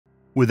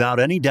Without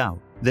any doubt,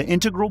 the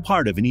integral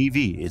part of an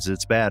EV is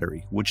its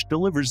battery, which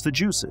delivers the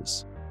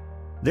juices.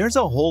 There's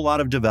a whole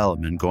lot of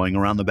development going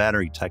around the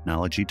battery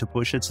technology to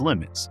push its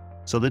limits,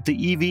 so that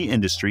the EV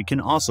industry can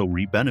also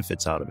reap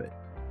benefits out of it.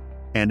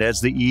 And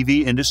as the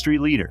EV industry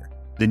leader,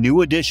 the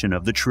new edition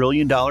of the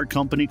trillion-dollar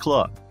company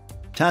club,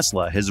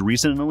 Tesla has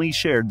recently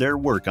shared their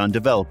work on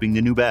developing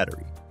the new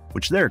battery,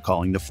 which they're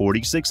calling the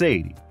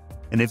 4680.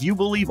 And if you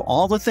believe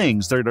all the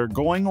things that are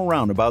going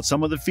around about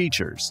some of the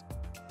features,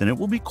 then it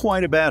will be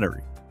quite a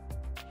battery.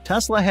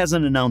 Tesla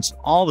hasn't announced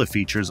all the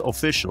features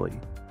officially,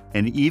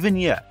 and even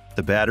yet,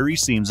 the battery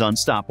seems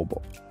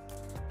unstoppable.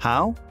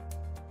 How?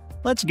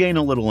 Let's gain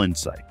a little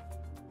insight.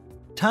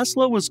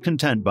 Tesla was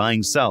content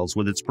buying cells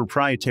with its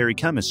proprietary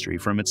chemistry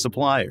from its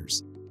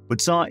suppliers,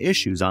 but saw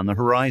issues on the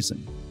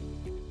horizon.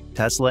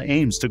 Tesla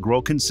aims to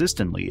grow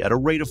consistently at a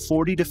rate of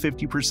 40 to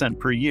 50%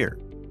 per year,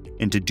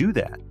 and to do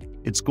that,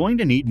 it's going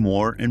to need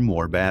more and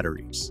more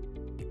batteries.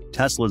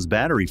 Tesla's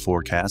battery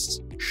forecasts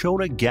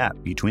showed a gap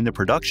between the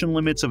production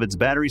limits of its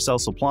battery cell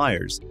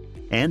suppliers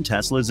and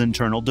Tesla's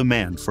internal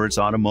demand for its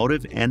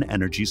automotive and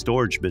energy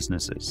storage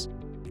businesses.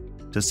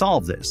 To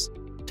solve this,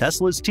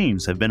 Tesla's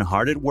teams have been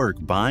hard at work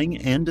buying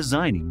and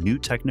designing new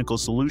technical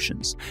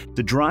solutions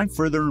to drive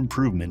further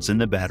improvements in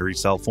the battery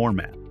cell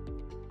format.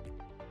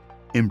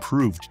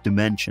 Improved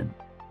dimension.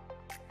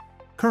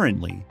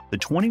 Currently, the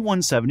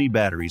 2170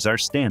 batteries are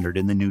standard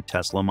in the new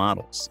Tesla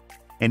models,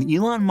 and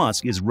Elon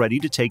Musk is ready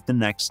to take the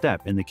next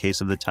step in the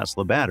case of the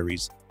Tesla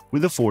batteries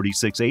with the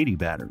 4680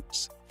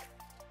 batteries.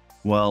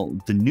 Well,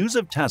 the news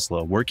of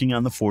Tesla working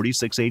on the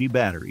 4680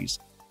 batteries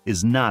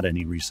is not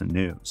any recent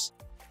news.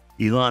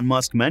 Elon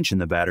Musk mentioned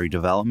the battery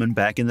development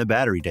back in the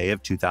Battery Day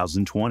of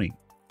 2020.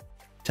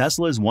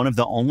 Tesla is one of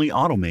the only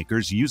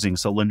automakers using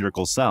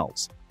cylindrical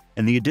cells,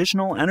 and the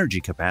additional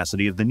energy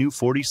capacity of the new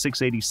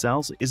 4680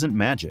 cells isn't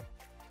magic.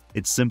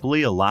 It's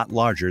simply a lot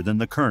larger than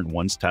the current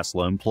ones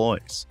Tesla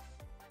employs.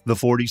 The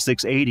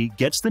 4680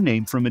 gets the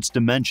name from its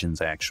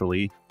dimensions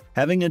actually,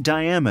 having a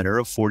diameter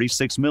of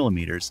 46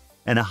 mm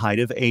and a height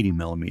of 80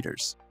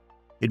 mm.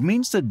 It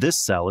means that this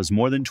cell is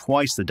more than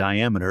twice the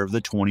diameter of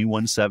the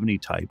 2170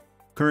 type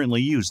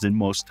currently used in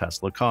most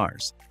Tesla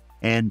cars,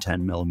 and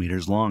 10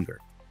 mm longer.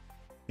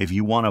 If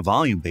you want a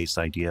volume-based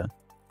idea,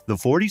 the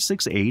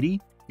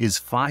 4680 is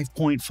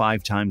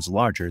 5.5 times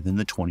larger than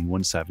the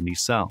 2170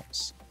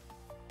 cells.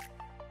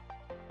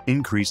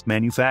 Increased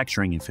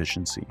manufacturing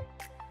efficiency.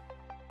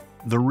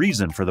 The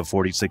reason for the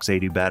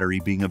 4680 battery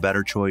being a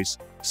better choice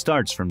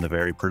starts from the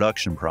very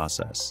production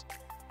process.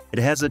 It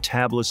has a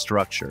tabless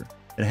structure.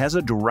 It has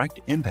a direct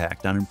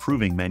impact on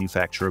improving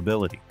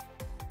manufacturability.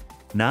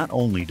 Not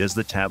only does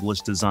the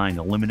tabless design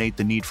eliminate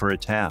the need for a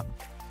tab,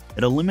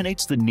 it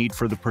eliminates the need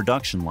for the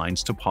production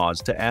lines to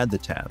pause to add the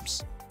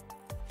tabs.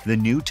 The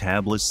new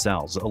tabless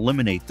cells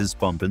eliminate this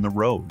bump in the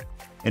road,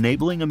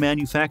 enabling a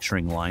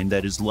manufacturing line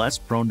that is less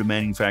prone to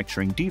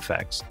manufacturing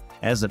defects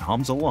as it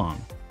hums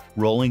along,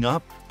 rolling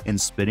up and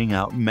spitting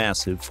out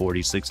massive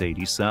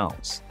 4680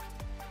 cells.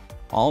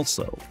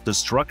 Also, the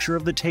structure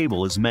of the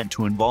table is meant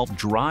to involve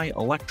dry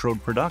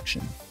electrode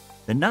production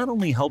that not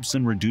only helps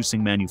in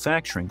reducing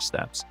manufacturing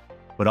steps,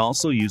 but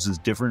also uses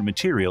different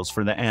materials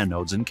for the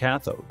anodes and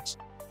cathodes.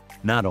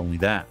 Not only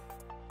that,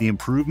 the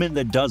improvement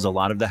that does a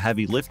lot of the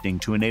heavy lifting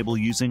to enable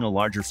using a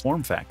larger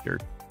form factor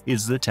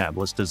is the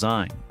tabless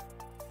design.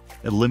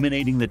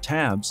 Eliminating the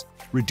tabs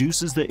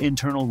reduces the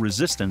internal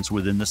resistance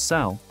within the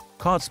cell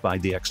caused by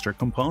the extra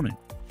component.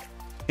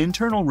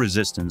 Internal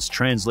resistance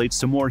translates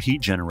to more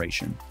heat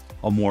generation,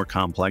 a more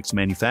complex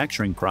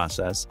manufacturing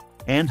process,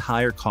 and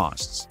higher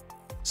costs,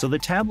 so the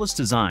tabless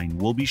design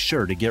will be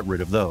sure to get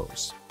rid of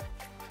those.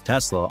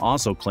 Tesla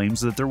also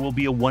claims that there will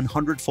be a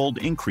 100-fold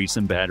increase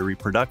in battery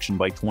production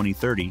by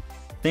 2030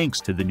 thanks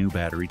to the new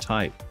battery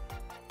type.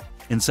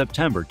 In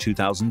September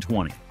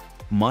 2020,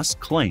 Musk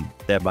claimed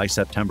that by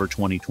September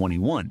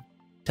 2021,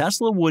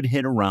 Tesla would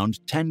hit around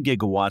 10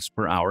 gigawatts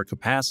per hour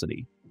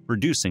capacity,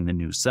 producing the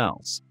new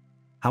cells.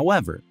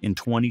 However, in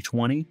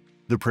 2020,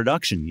 the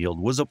production yield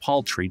was a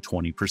paltry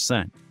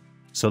 20%,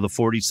 so the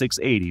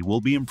 4680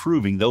 will be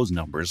improving those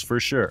numbers for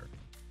sure.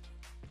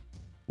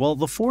 Well,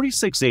 the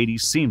 4680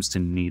 seems to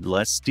need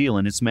less steel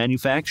in its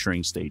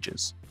manufacturing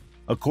stages.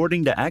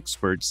 According to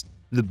experts,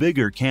 the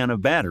bigger can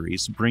of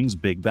batteries brings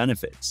big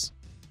benefits.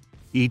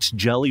 Each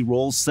jelly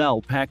roll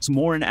cell packs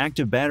more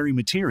inactive battery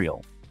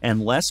material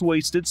and less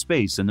wasted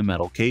space in the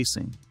metal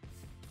casing.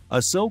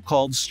 A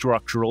so-called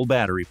structural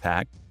battery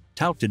pack,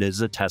 touted as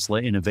a Tesla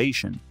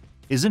innovation,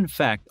 is in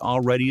fact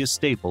already a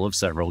staple of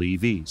several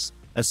EVs,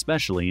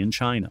 especially in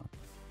China.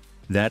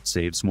 That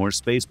saves more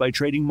space by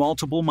trading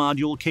multiple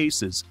module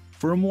cases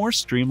for a more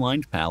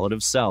streamlined palette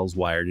of cells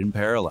wired in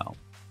parallel.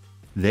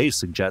 They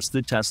suggest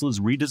that Tesla's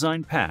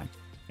redesigned pack,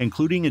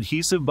 including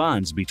adhesive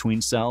bonds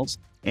between cells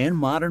and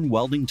modern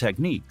welding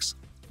techniques,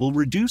 will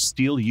reduce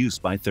steel use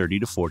by 30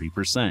 to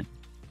 40%.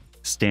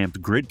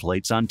 Stamped grid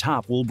plates on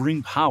top will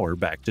bring power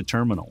back to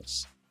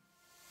terminals.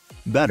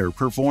 Better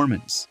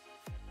performance.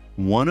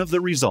 One of the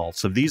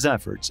results of these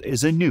efforts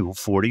is a new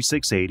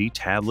 4680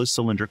 tabless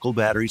cylindrical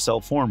battery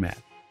cell format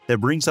that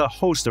brings a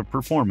host of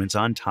performance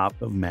on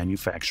top of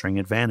manufacturing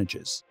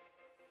advantages.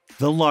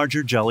 The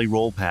larger jelly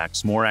roll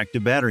packs more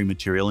active battery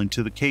material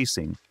into the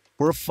casing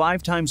for a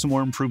 5 times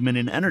more improvement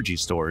in energy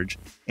storage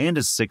and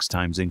a 6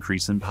 times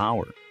increase in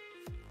power.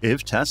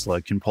 If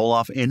Tesla can pull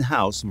off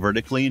in-house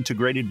vertically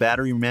integrated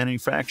battery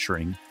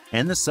manufacturing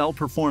and the cell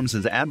performs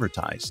as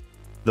advertised,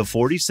 the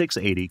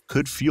 4680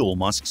 could fuel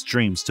Musk's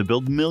dreams to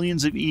build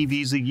millions of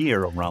EVs a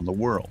year around the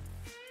world.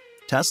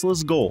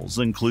 Tesla's goals,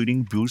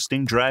 including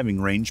boosting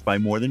driving range by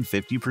more than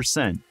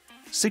 50%,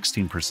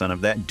 16%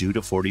 of that due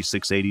to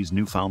 4680's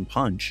newfound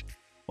punch,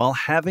 while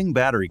halving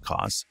battery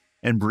costs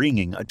and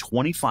bringing a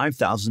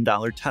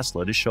 $25,000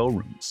 Tesla to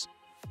showrooms.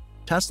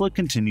 Tesla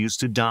continues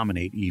to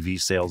dominate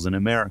EV sales in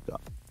America,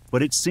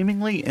 but its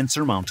seemingly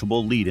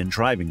insurmountable lead in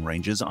driving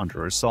range is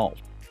under assault.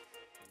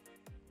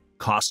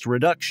 Cost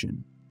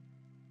reduction.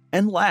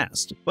 And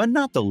last, but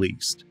not the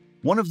least,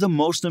 one of the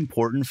most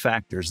important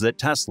factors that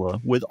Tesla,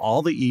 with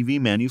all the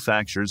EV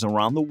manufacturers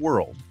around the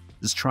world,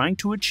 is trying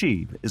to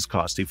achieve is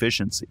cost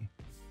efficiency.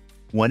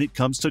 When it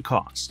comes to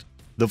cost,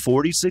 the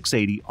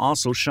 4680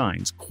 also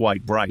shines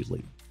quite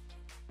brightly.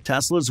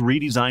 Tesla's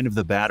redesign of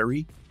the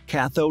battery,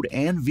 cathode,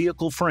 and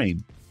vehicle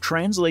frame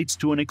translates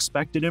to an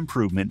expected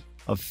improvement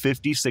of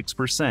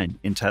 56%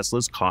 in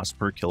Tesla's cost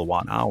per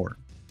kilowatt hour.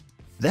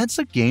 That's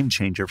a game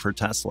changer for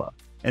Tesla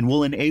and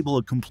will enable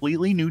a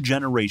completely new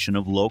generation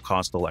of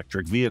low-cost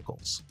electric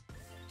vehicles.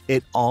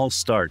 It all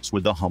starts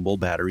with the humble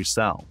battery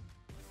cell.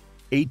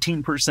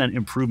 18%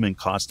 improvement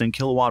cost in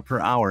kilowatt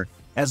per hour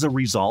as a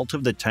result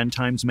of the 10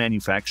 times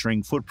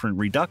manufacturing footprint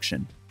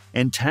reduction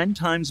and 10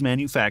 times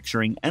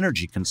manufacturing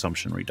energy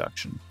consumption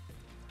reduction.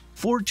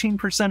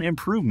 14%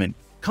 improvement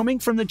coming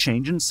from the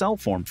change in cell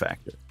form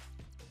factor.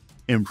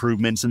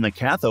 Improvements in the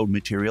cathode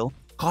material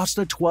cost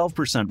a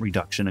 12%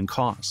 reduction in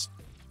cost.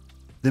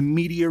 The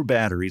Meteor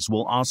batteries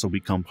will also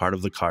become part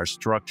of the car's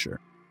structure,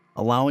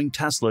 allowing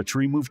Tesla to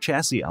remove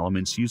chassis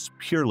elements used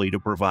purely to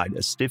provide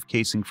a stiff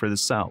casing for the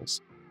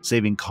cells,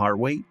 saving car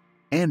weight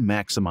and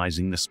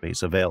maximizing the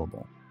space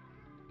available.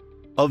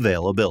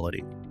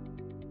 Availability.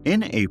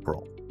 In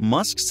April,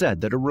 Musk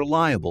said that a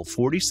reliable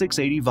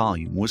 4680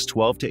 volume was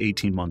 12 to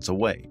 18 months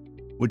away,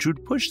 which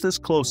would push this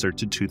closer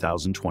to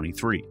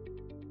 2023.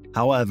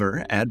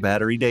 However, at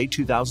Battery Day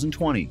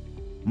 2020,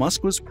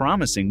 Musk was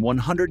promising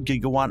 100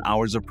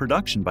 gigawatt-hours of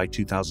production by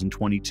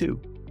 2022,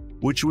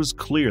 which was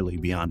clearly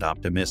beyond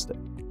optimistic.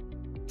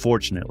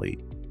 Fortunately,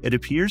 it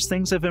appears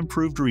things have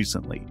improved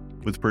recently,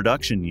 with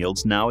production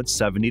yields now at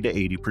 70 to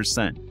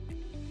 80%.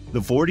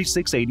 The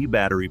 4680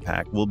 battery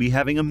pack will be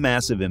having a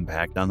massive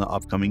impact on the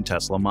upcoming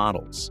Tesla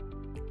models.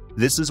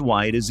 This is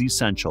why it is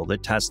essential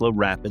that Tesla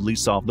rapidly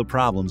solve the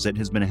problems it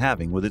has been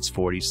having with its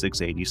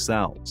 4680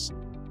 cells.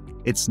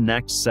 Its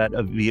next set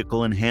of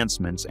vehicle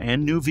enhancements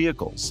and new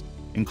vehicles,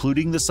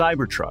 including the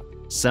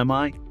Cybertruck,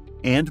 Semi,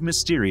 and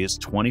mysterious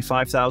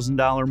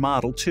 $25,000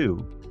 Model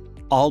 2,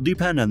 all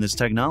depend on this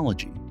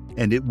technology,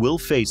 and it will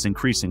face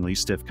increasingly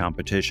stiff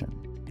competition.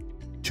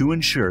 To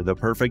ensure the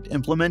perfect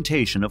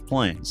implementation of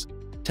plans,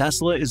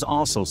 Tesla is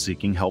also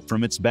seeking help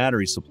from its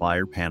battery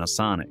supplier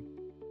Panasonic,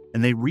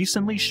 and they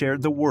recently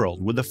shared the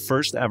world with the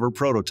first ever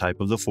prototype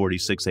of the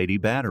 4680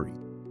 battery.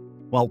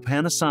 While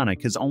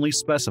Panasonic has only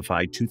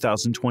specified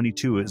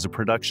 2022 as a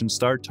production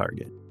start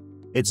target,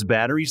 its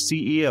battery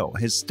CEO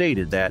has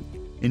stated that,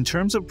 in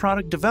terms of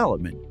product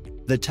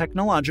development, the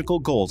technological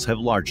goals have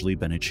largely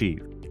been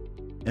achieved,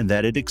 and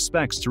that it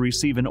expects to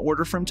receive an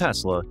order from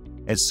Tesla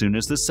as soon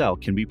as the cell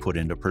can be put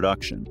into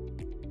production.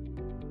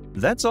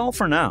 That's all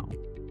for now.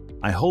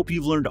 I hope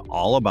you've learned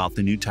all about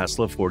the new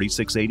Tesla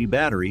 4680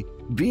 battery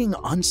being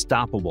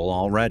unstoppable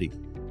already.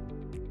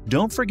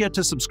 Don't forget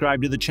to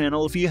subscribe to the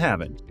channel if you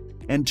haven't,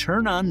 and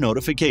turn on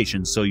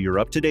notifications so you're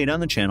up to date on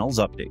the channel's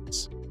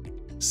updates.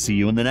 See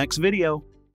you in the next video.